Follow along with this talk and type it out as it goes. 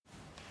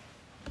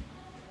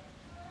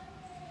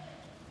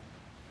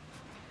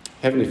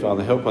Heavenly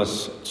Father, help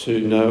us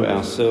to know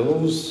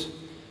ourselves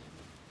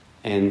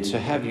and to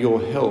have your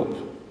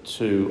help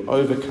to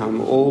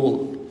overcome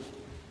all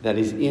that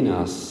is in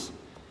us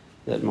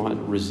that might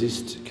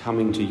resist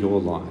coming to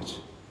your light.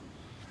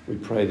 We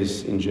pray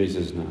this in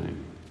Jesus'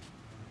 name.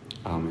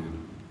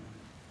 Amen.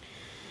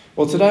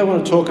 Well, today I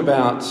want to talk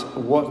about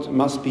what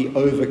must be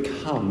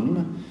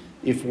overcome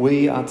if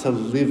we are to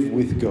live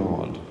with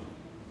God.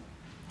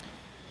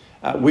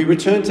 We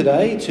return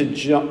today to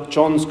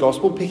John's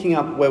Gospel, picking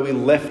up where we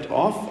left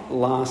off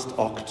last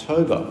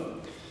October.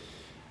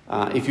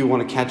 If you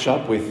want to catch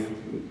up with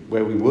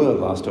where we were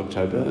last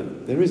October,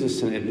 there is a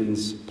St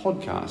Edmund's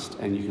podcast,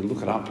 and you can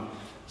look it up,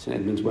 St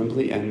Edmund's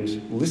Wembley,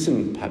 and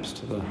listen perhaps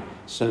to the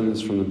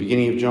sermons from the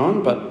beginning of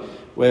John. But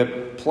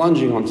we're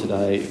plunging on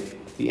today,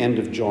 the end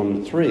of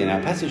John 3, and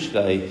our passage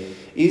today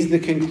is the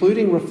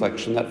concluding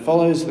reflection that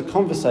follows the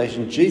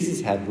conversation Jesus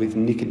had with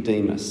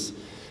Nicodemus.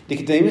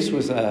 Nicodemus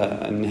was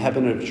an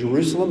inhabitant of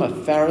Jerusalem, a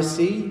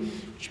Pharisee,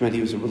 which meant he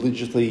was a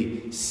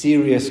religiously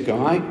serious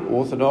guy,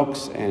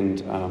 orthodox and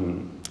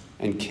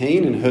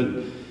keen,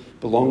 and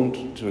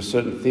belonged to a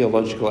certain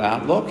theological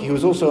outlook. He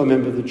was also a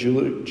member of the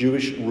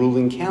Jewish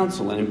ruling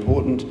council, an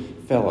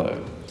important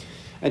fellow.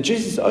 And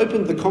Jesus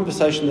opened the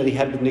conversation that he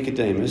had with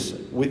Nicodemus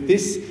with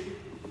this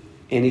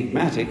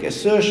enigmatic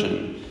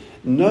assertion: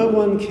 no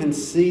one can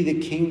see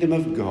the kingdom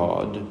of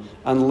God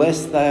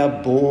unless they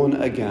are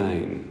born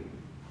again.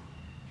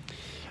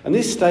 And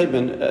this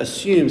statement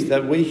assumes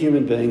that we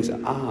human beings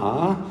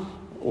are,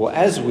 or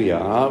as we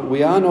are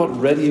not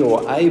ready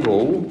or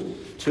able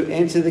to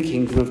enter the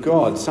kingdom of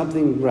God.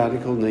 Something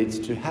radical needs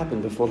to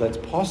happen before that's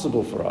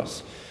possible for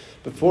us.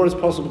 Before it's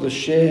possible to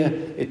share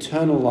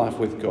eternal life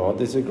with God,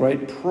 there's a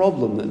great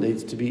problem that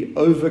needs to be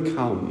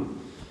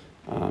overcome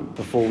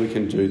before we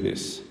can do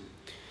this.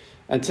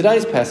 And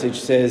today's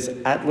passage says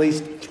at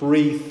least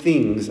three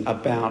things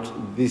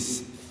about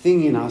this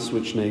thing in us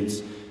which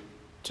needs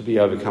to be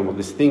overcome, or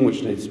this thing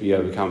which needs to be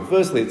overcome.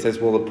 Firstly, it says,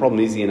 well, the problem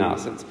is in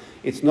us.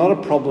 It's not a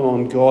problem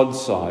on God's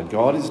side.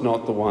 God is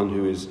not the one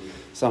who is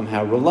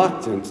somehow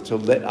reluctant to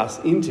let us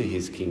into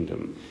his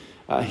kingdom.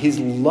 His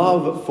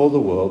love for the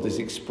world is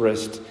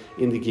expressed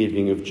in the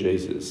giving of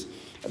Jesus.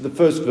 The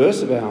first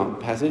verse of our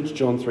passage,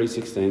 John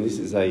 3:16, this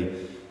is a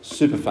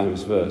super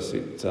famous verse.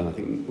 I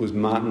think it was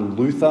Martin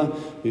Luther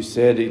who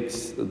said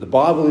it's the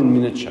Bible in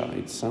miniature.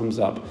 It sums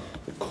up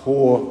the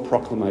core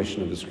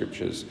proclamation of the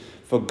Scriptures.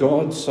 For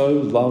God so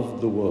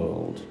loved the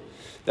world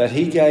that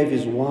he gave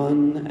his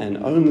one and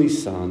only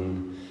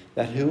Son,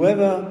 that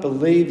whoever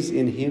believes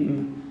in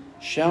him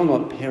shall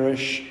not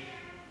perish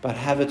but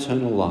have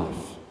eternal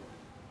life.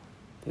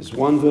 There's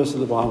one verse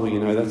of the Bible,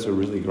 that's a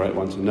really great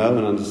one to know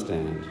and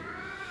understand.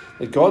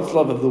 That God's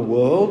love of the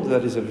world,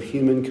 that is of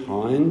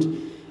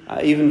humankind,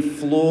 even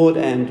flawed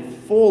and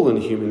fallen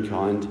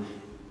humankind,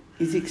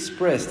 is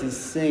expressed, is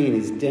seen,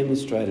 is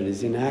demonstrated,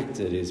 is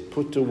enacted, is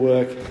put to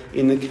work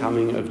in the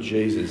coming of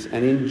Jesus.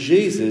 And in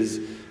Jesus,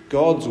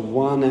 God's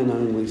one and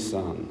only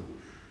Son,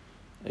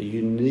 a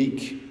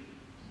unique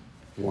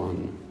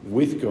one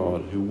with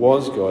God, who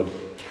was God,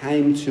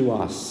 came to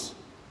us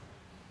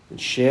and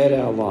shared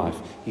our life.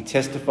 He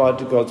testified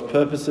to God's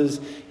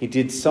purposes. He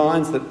did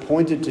signs that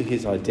pointed to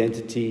his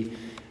identity.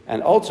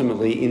 And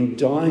ultimately, in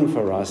dying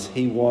for us,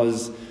 he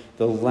was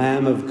the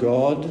Lamb of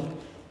God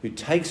who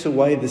takes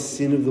away the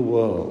sin of the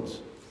world.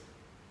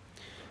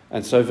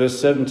 And so verse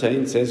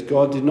 17 says,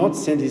 God did not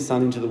send his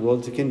Son into the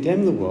world to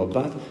condemn the world,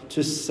 but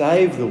to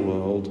save the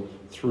world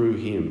through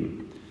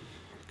him.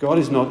 God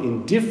is not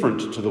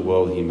indifferent to the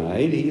world he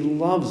made. He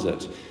loves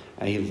it.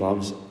 And he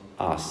loves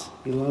us.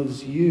 He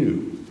loves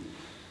you.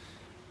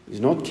 He's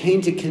not keen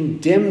to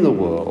condemn the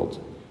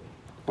world.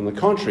 On the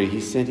contrary,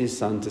 he sent his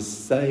Son to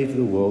save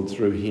the world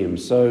through him.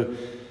 So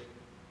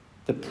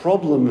the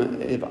problem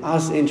of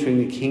us entering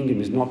the kingdom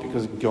is not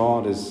because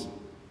God is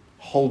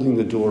holding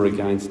the door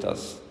against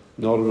us.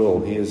 Not at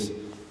all. He has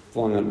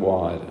flung it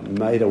wide and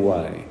made a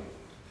way.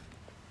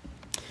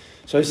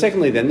 So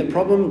secondly then, the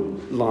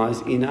problem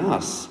lies in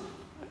us.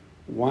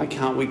 Why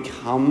can't we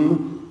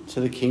come to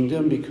the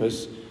kingdom?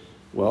 Because,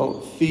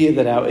 fear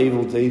that our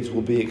evil deeds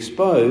will be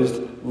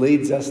exposed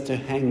leads us to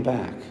hang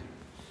back.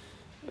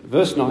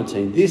 Verse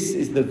 19, this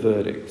is the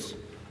verdict.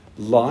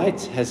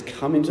 Light has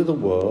come into the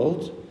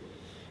world,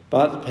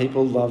 but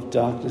people love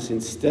darkness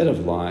instead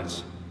of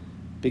light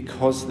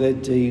because their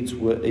deeds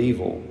were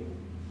evil.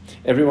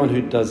 Everyone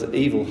who does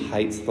evil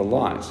hates the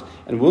light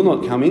and will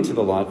not come into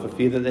the light for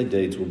fear that their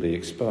deeds will be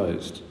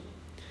exposed.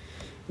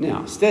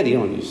 Now, steady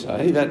on, you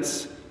say.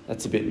 That's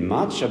a bit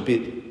much, a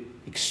bit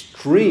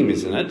extreme,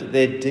 isn't it?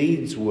 Their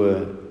deeds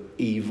were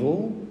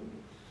evil.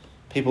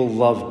 People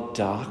love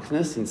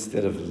darkness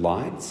instead of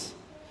light.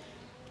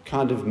 What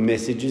kind of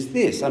message is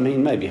this? I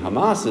mean, maybe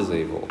Hamas is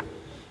evil.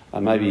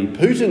 Maybe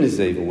Putin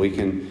is evil. We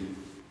can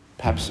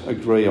perhaps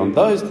agree on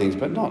those things,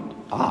 but not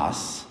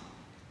us,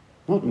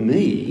 not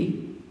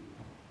me.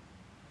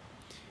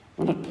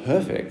 We're not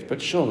perfect,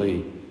 but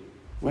surely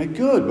we're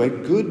good. We're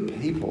good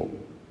people.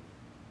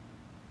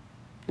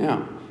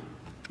 Now,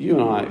 you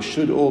and I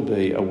should all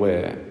be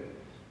aware,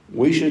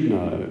 we should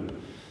know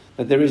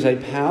that there is a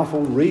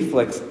powerful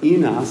reflex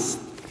in us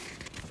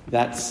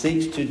that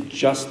seeks to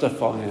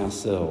justify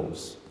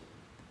ourselves,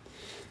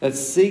 that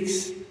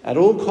seeks at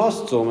all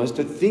costs almost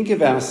to think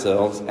of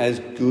ourselves as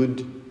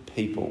good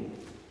people,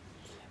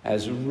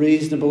 as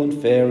reasonable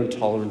and fair and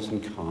tolerant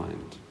and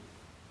kind.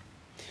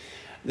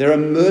 There are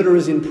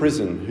murderers in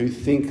prison who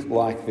think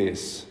like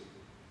this,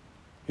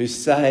 who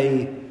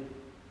say,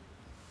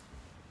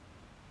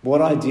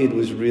 what I did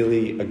was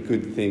really a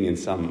good thing in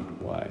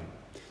some way.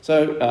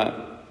 So,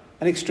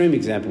 an extreme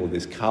example of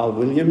this, Carl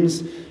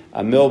Williams,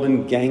 a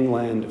Melbourne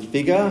gangland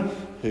figure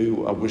who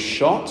was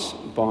shot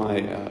by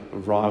a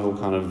rival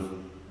kind of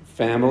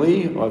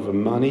family over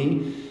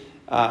money.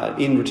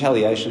 In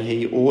retaliation,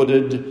 he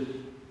ordered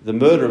the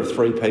murder of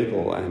 3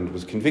 people and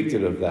was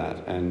convicted of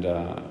that, and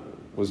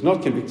was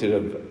not convicted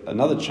of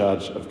another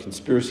charge of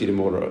conspiracy to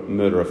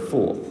murder a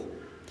 4th.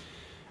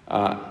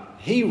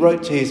 He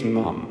wrote to his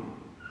mum,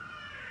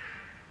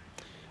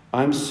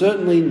 "I'm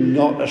certainly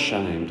not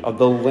ashamed of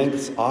the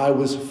lengths I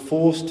was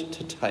forced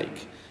to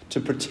take to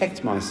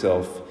protect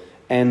myself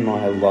and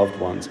my loved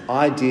ones.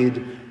 I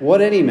did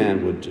what any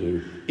man would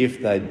do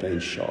if they'd been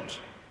shot.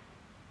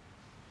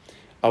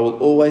 I will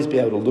always be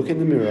able to look in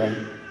the mirror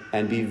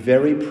and be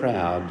very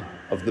proud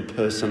of the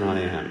person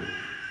I am."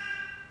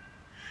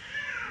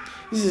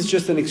 This is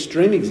just an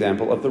extreme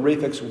example of the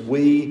reflex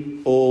we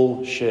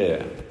all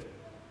share,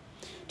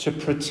 to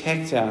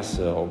protect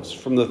ourselves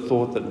from the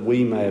thought that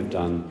we may have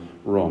done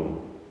wrong,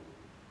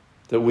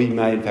 that we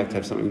may in fact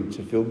have something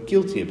to feel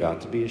guilty about,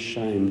 to be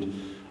ashamed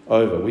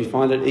over. We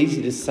find it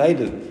easy to say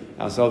to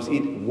ourselves,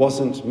 it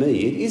wasn't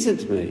me, it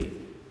isn't me,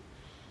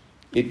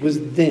 it was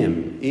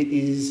them, it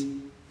is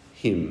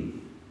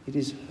him, it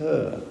is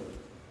her.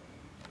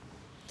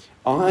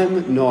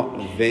 I'm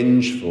not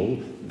vengeful,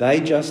 they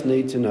just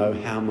need to know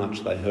how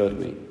much they hurt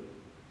me.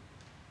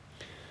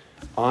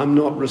 I'm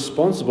not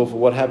responsible for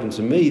what happened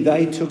to me,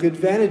 they took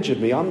advantage of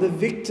me, I'm the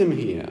victim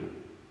here.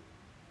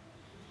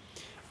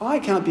 I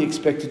can't be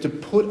expected to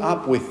put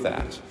up with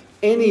that.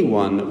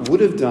 Anyone would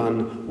have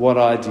done what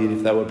I did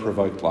if they were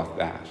provoked like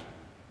that.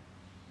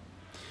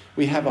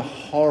 We have a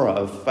horror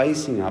of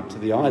facing up to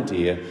the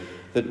idea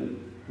that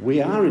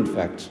we are in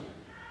fact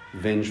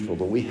vengeful,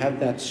 that we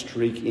have that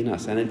streak in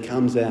us and it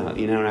comes out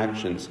in our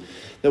actions,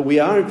 that we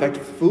are in fact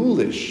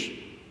foolish,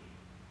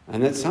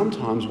 and that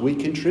sometimes we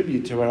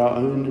contribute to our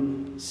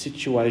own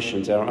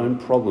situations, our own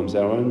problems,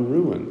 our own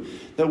ruin,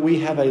 that we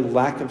have a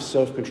lack of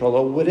self-control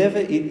or whatever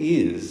it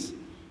is,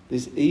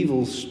 this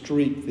evil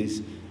streak,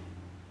 these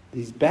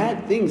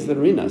bad things that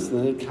are in us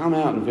that come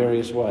out in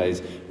various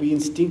ways. We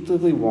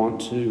instinctively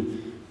want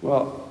to,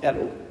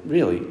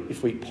 really,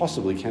 if we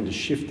possibly can, to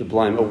shift the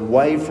blame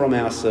away from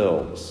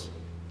ourselves.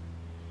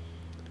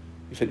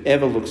 If it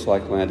ever looks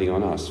like landing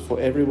on us. For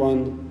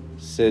everyone,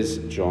 says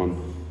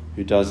John,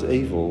 who does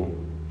evil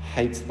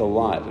hates the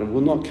light and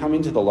will not come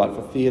into the light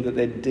for fear that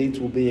their deeds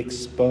will be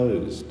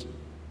exposed.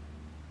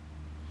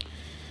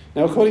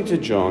 Now, according to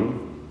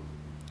John,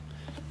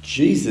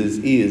 Jesus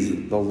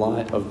is the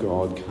light of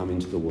God come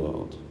into the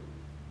world.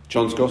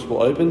 John's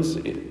Gospel opens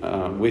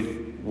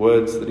with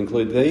words that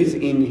include these: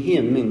 in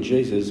him, in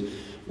Jesus,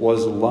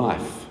 was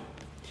life.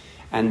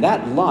 And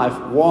that life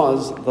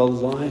was the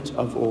light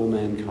of all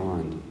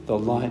mankind. The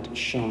light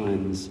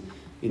shines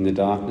in the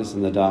darkness,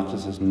 and the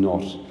darkness has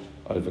not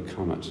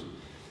overcome it.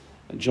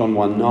 John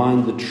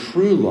 1:9, the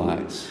true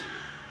light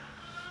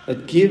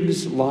that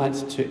gives light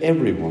to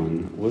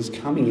everyone was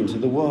coming into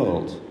the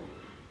world.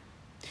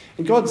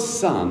 And God's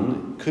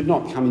Son could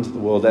not come into the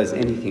world as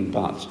anything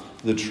but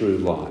the true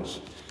light.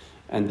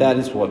 And that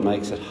is what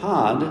makes it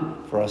hard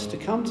for us to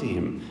come to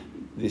him.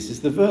 This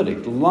is the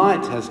verdict.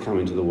 Light has come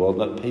into the world,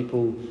 but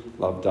people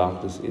love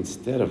darkness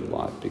instead of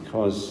light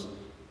because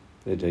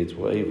their deeds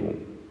were evil.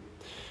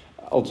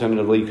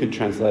 Alternatively, you could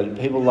translate it,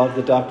 people love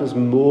the darkness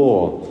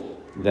more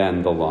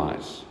than the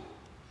light.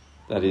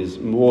 That is,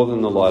 more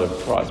than the light of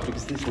Christ,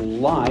 because this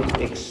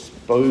light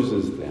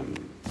exposes them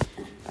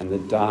and the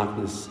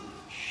darkness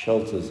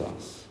shelters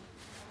us.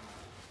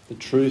 The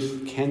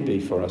truth can be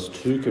for us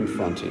too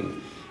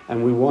confronting,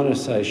 and we want to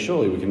say,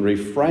 surely we can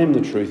reframe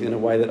the truth in a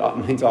way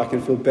that means I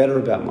can feel better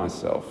about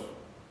myself.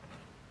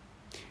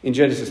 In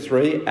Genesis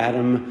 3,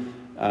 Adam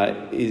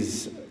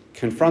is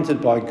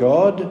confronted by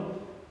God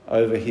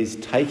over his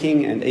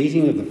taking and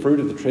eating of the fruit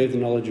of the tree of the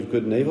knowledge of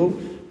good and evil,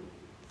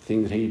 the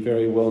thing that he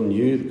very well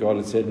knew that God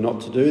had said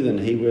not to do, then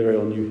he very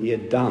well knew he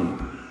had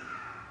done.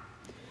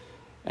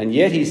 And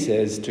yet he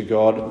says to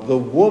God, the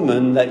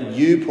woman that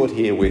you put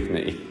here with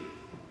me,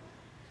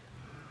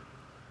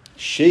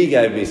 she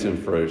gave me some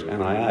fruit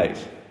and I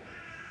ate.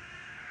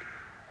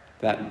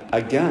 That,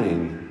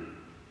 again,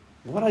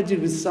 what I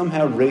did was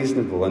somehow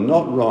reasonable and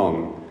not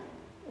wrong,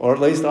 or at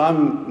least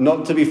I'm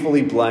not to be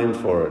fully blamed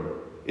for it.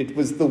 It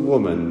was the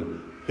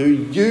woman who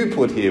you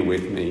put here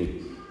with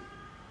me.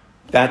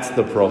 That's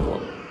the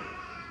problem.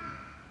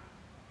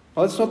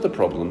 Well, it's not the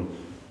problem.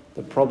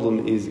 The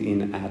problem is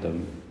in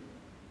Adam.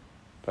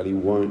 But he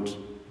won't.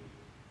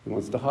 He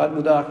wants to hide in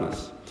the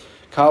darkness.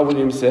 Carl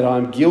Williams said,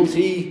 I'm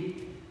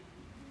guilty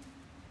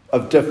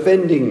of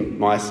defending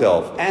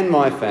myself and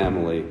my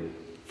family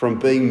from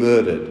being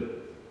murdered.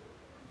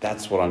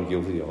 That's what I'm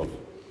guilty of.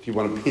 If you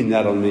want to pin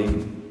that on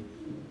me,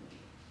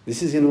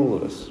 this is in all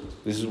of us.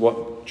 This is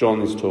what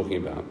John is talking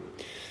about.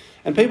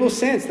 And people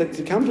sense that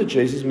to come to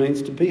Jesus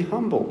means to be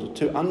humbled,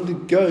 to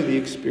undergo the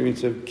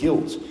experience of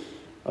guilt,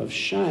 of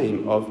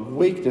shame, of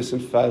weakness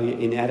and failure,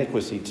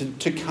 inadequacy,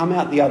 to come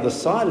out the other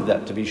side of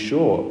that, to be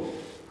sure.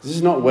 This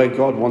is not where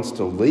God wants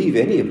to leave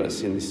any of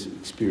us in this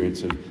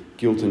experience of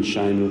guilt and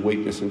shame and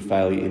weakness and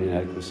failure and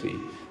inadequacy.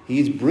 He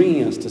is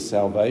bringing us to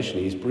salvation.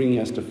 He is bringing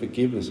us to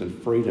forgiveness and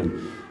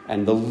freedom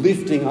and the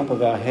lifting up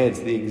of our heads,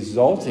 the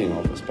exalting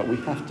of us. But we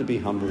have to be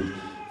humbled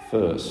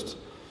first.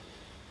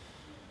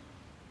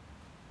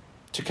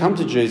 To come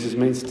to Jesus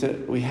means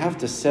we have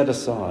to set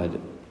aside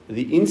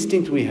the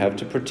instinct we have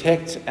to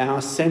protect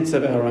our sense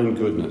of our own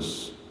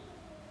goodness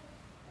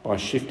by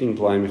shifting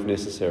blame if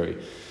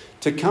necessary.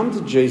 To come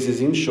to Jesus,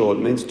 in short,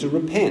 means to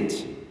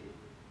repent,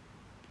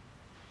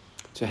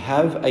 to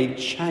have a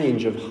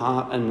change of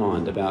heart and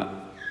mind about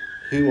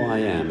who I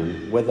am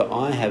and whether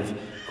I have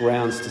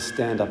grounds to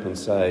stand up and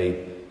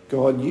say,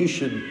 God, you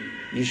should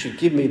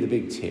give me the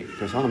big tick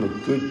because I'm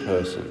a good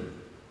person.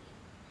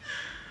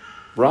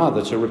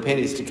 Rather, to repent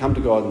is to come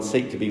to God and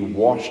seek to be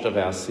washed of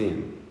our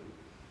sin,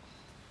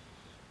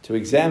 to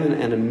examine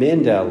and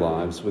amend our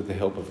lives with the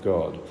help of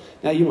God.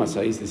 Now, you might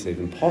say, is this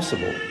even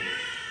possible?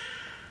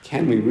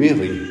 Can we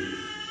really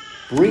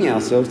bring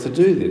ourselves to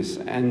do this?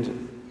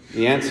 And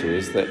the answer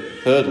is that,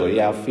 thirdly,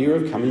 our fear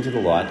of coming to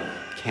the light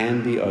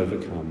can be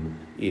overcome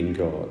in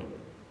God.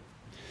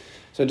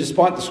 So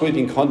despite the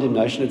sweeping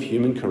condemnation of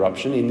human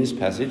corruption in this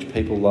passage,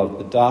 people love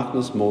the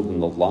darkness more than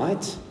the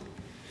light.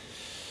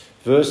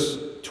 Verse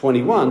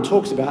 21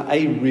 talks about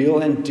a real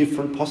and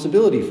different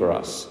possibility for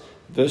us.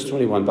 Verse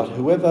 21, but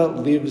whoever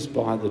lives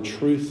by the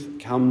truth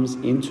comes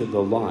into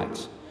the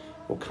light,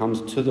 or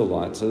comes to the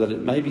light, so that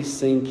it may be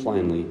seen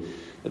plainly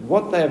that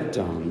what they have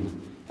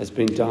done has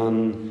been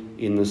done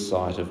in the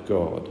sight of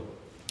God.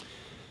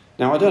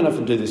 Now, I don't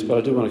often do this, but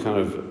I do want to kind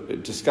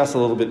of discuss a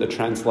little bit the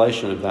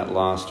translation of that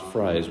last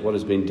phrase, what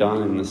has been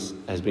done in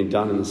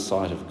the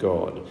sight of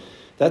God.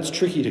 That's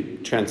tricky to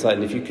translate,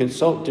 and if you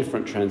consult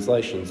different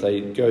translations, they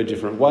go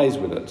different ways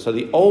with it. So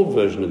the old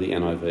version of the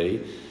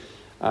NIV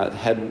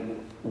had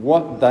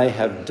what they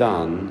have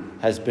done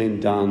has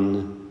been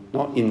done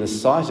not in the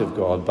sight of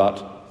God,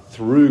 but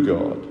through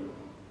God.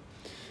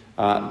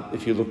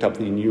 If you looked up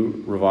the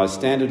New Revised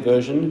Standard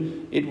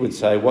Version, it would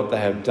say what they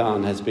have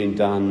done has been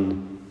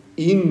done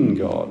in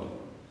God.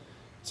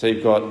 So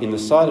you've got in the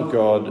sight of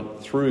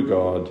God, through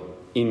God,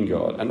 in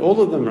God. And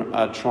all of them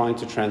are trying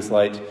to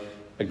translate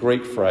a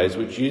Greek phrase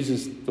which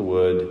uses the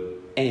word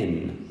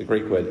en, the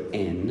Greek word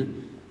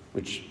en,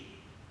 which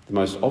the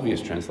most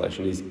obvious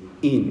translation is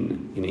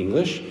in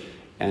English,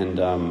 and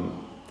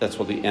that's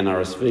what the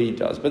NRSV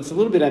does. But it's a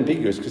little bit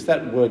ambiguous because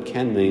that word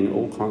can mean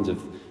all kinds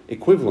of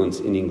equivalents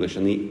in English,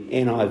 and the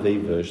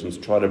NIV versions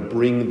try to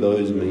bring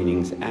those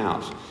meanings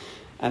out.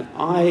 And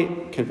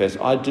I confess,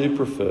 I do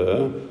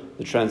prefer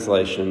the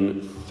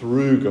translation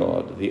through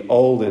God, the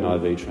old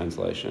NIV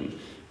translation,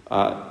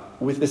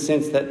 with the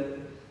sense that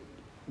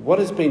what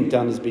has been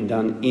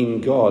done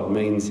in God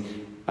means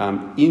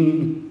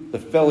in the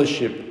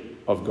fellowship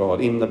of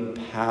God, in the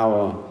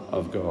power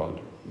of God,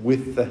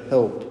 with the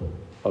help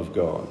of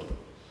God.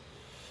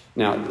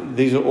 Now,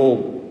 these are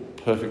all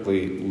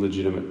perfectly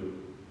legitimate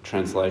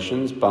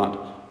translations, but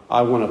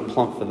I want to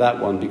plump for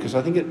that one because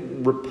I think it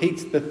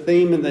repeats the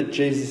theme that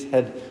Jesus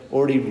had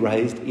already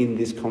raised in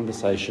this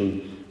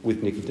conversation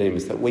with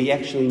Nicodemus, that we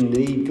actually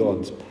need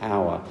God's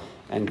power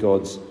and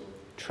God's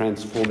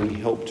transforming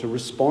help to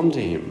respond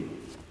to him.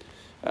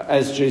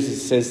 As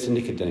Jesus says to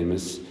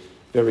Nicodemus,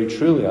 very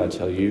truly I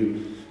tell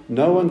you,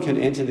 no one can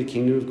enter the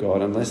kingdom of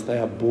God unless they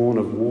are born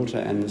of water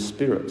and the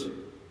Spirit,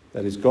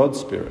 that is God's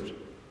Spirit.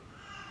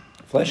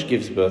 Flesh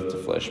gives birth to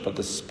flesh, but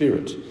the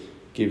Spirit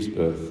gives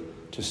birth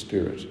to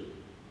spirit.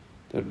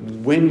 That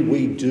when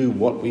we do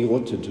what we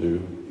ought to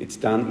do, it's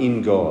done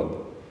in God.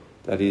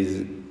 That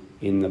is,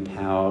 in the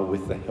power,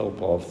 with the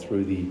help of,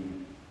 through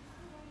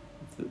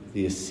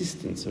the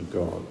assistance of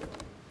God.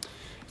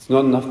 It's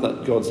not enough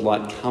that God's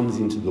light comes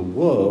into the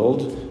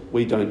world.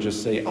 We don't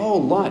just say, oh,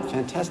 light,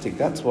 fantastic,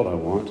 that's what I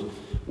want.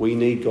 We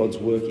need God's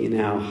work in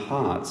our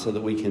hearts so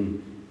that we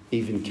can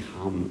even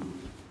come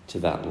to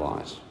that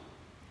light.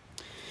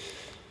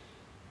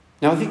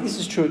 Now, I think this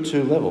is true at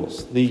two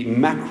levels. The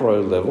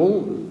macro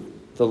level,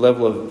 the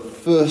level of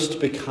first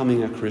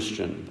becoming a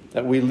Christian,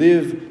 that we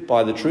live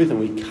by the truth and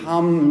we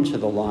come to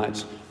the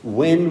light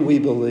when we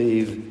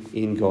believe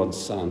in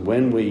God's Son,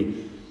 when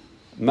we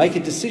make a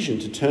decision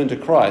to turn to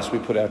Christ. We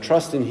put our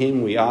trust in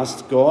him. We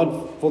ask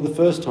God for the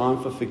first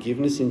time for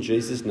forgiveness in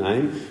Jesus'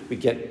 name. We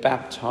get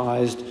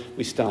baptised.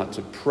 We start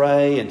to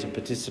pray and to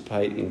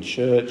participate in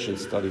church and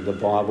study the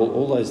Bible.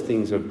 All those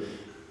things of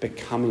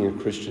becoming a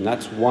Christian.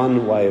 That's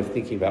one way of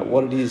thinking about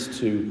what it is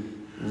to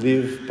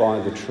live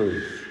by the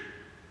truth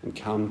and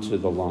come to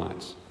the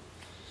light.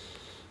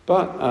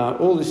 But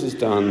all this is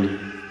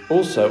done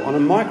also on a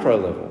micro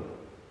level.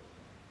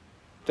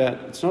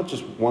 it's not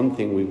just one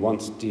thing we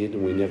once did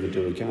and we never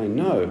do again.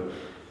 No.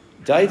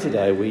 Day to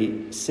day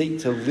we seek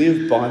to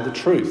live by the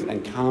truth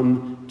and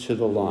come to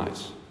the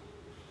light.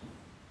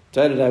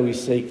 Day to day we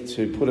seek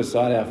to put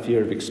aside our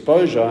fear of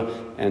exposure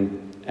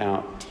and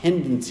our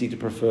tendency to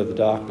prefer the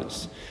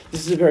darkness.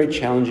 This is a very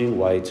challenging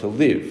way to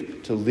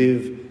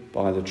live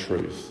by the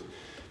truth,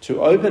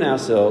 to open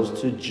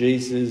ourselves to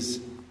Jesus'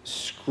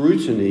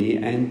 scrutiny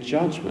and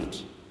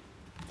judgment,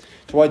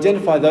 to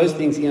identify those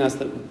things in us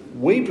that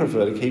we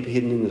prefer to keep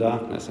hidden in the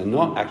darkness and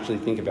not actually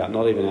think about,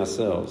 not even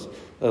ourselves,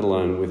 let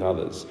alone with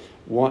others.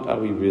 What are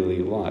we really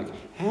like?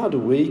 How do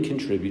we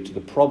contribute to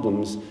the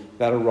problems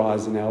that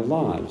arise in our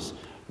lives?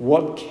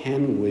 What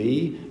can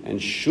we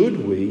and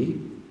should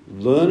we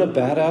learn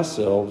about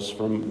ourselves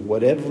from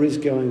whatever is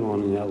going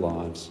on in our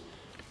lives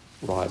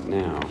right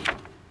now?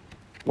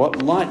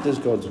 What light does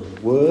God's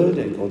word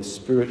and God's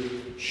Spirit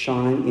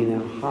shine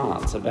in our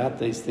hearts about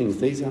these things?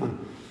 These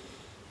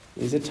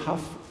are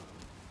tough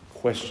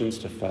questions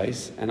to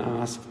face and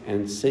ask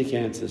and seek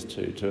answers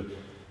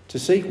to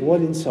seek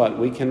what insight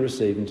we can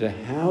receive into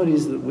how it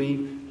is that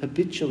we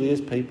habitually as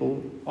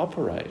people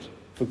operate,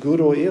 for good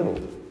or ill.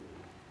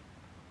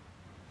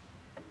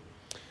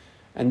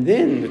 And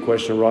then the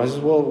question arises,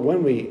 well,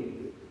 when we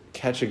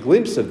catch a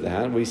glimpse of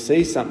that, we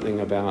see something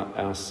about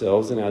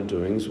ourselves and our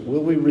doings,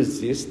 will we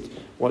resist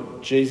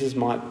what Jesus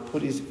might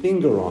put his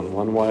finger on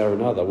one way or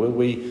another? Will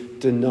we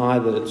deny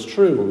that it's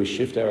true? Will we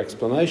shift our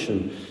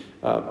explanation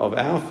of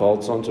our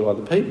faults onto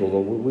other people?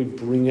 Or will we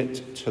bring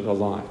it to the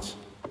light?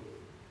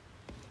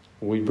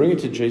 Will we bring it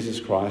to Jesus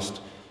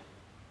Christ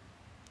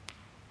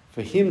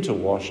for him to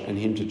wash and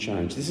him to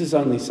change? This is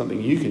only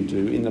something you can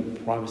do in the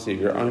privacy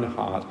of your own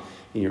heart,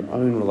 in your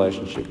own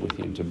relationship with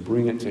him, to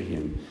bring it to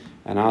him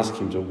and ask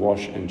him to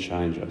wash and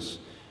change us.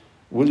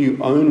 Will you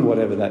own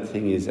whatever that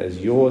thing is as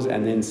yours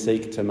and then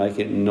seek to make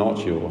it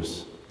not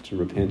yours, to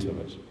repent of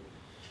it?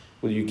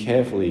 Will you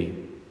carefully,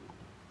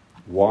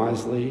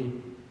 wisely,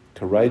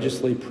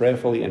 courageously,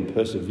 prayerfully and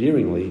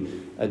perseveringly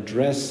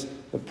address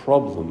the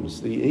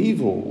problems, the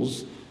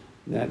evils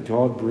that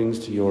God brings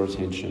to your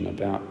attention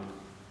about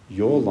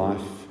your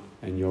life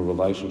and your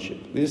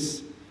relationship?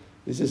 This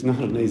is not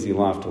an easy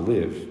life to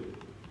live.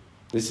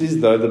 This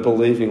is, though, the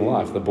believing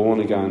life, the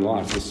born-again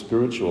life, the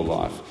spiritual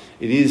life.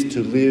 It is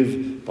to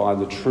live by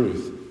the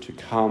truth, to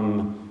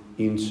come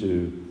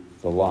into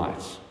the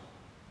light.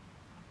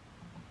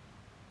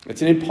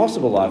 It's an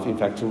impossible life, in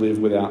fact, to live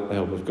without the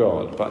help of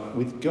God, but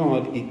with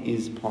God it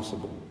is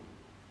possible.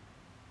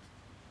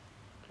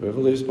 Whoever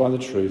lives by the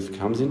truth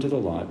comes into the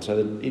light so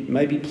that it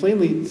may be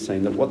plainly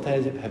seen that what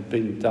they have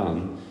been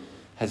done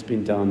has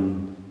been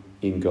done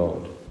in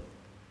God.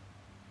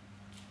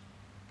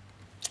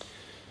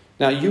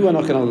 Now, you are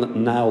not going to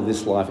nail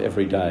this life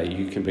every day.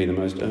 You can be the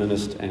most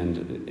earnest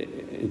and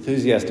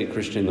enthusiastic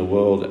Christian in the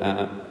world,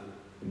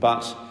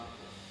 but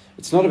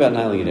it's not about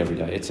nailing it every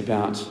day. It's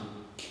about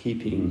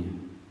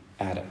keeping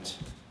at it,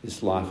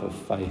 this life of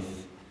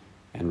faith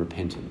and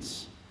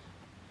repentance.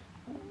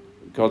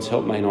 God's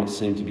help may not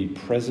seem to be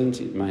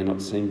present. It may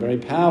not seem very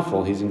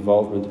powerful. His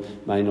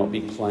involvement may not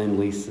be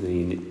plainly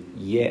seen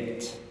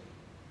yet.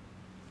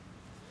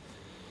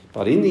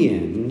 But in the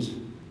end,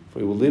 if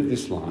we will live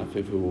this life,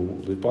 if we will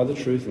live by the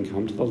truth and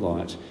come to the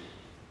light,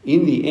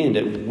 in the end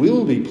it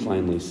will be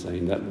plainly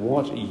seen that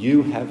what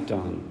you have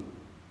done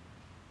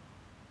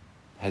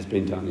has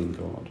been done in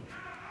God.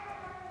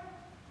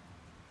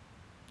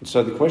 And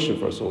so the question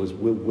for us all is,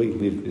 will we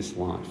live this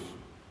life?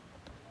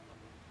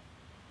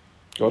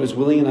 God is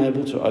willing and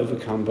able to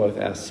overcome both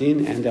our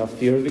sin and our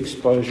fear of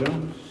exposure.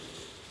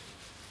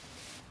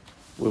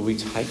 Will we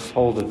take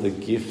hold of the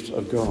gift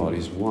of God,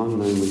 his one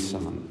and only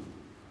Son?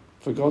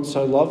 For God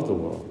so loved the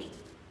world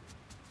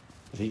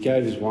that he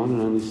gave his one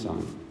and only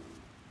Son,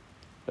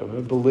 that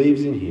whoever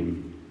believes in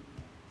him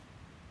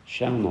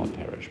shall not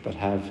perish, but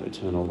have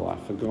eternal life.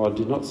 For God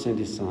did not send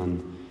his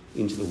Son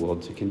into the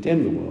world to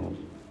condemn the world,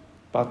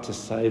 but to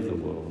save the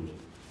world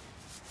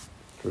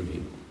through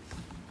him.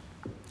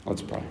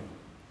 Let's pray.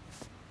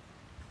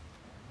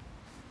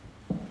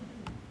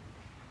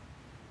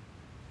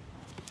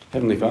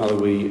 Heavenly Father,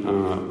 we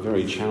are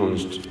very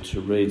challenged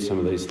to read some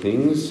of these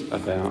things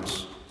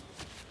about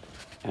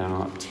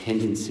our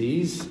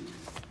tendencies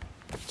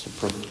to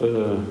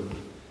prefer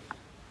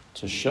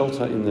to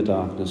shelter in the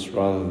darkness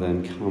rather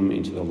than come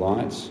into the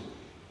light,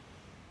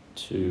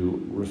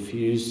 to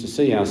refuse to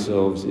see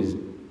ourselves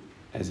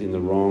as in the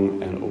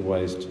wrong and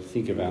always to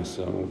think of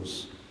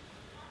ourselves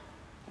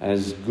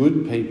as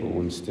good people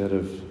instead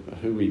of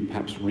who we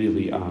perhaps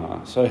really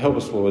are. So help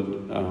us,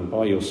 Lord,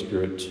 by your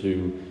Spirit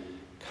to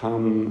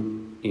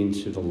come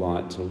into the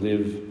light, to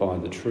live by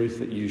the truth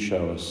that you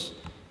show us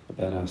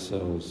about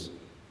ourselves,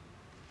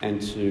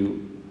 and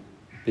to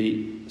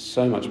be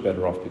so much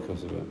better off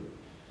because of it,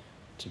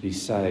 to be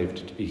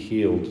saved, to be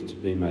healed, to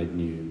be made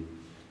new,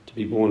 to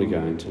be born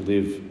again, to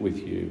live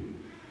with you.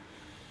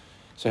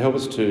 So help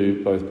us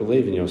to both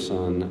believe in your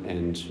Son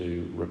and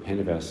to repent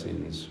of our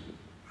sins.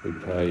 We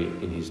pray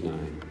in his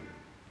name.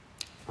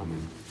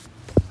 Amen.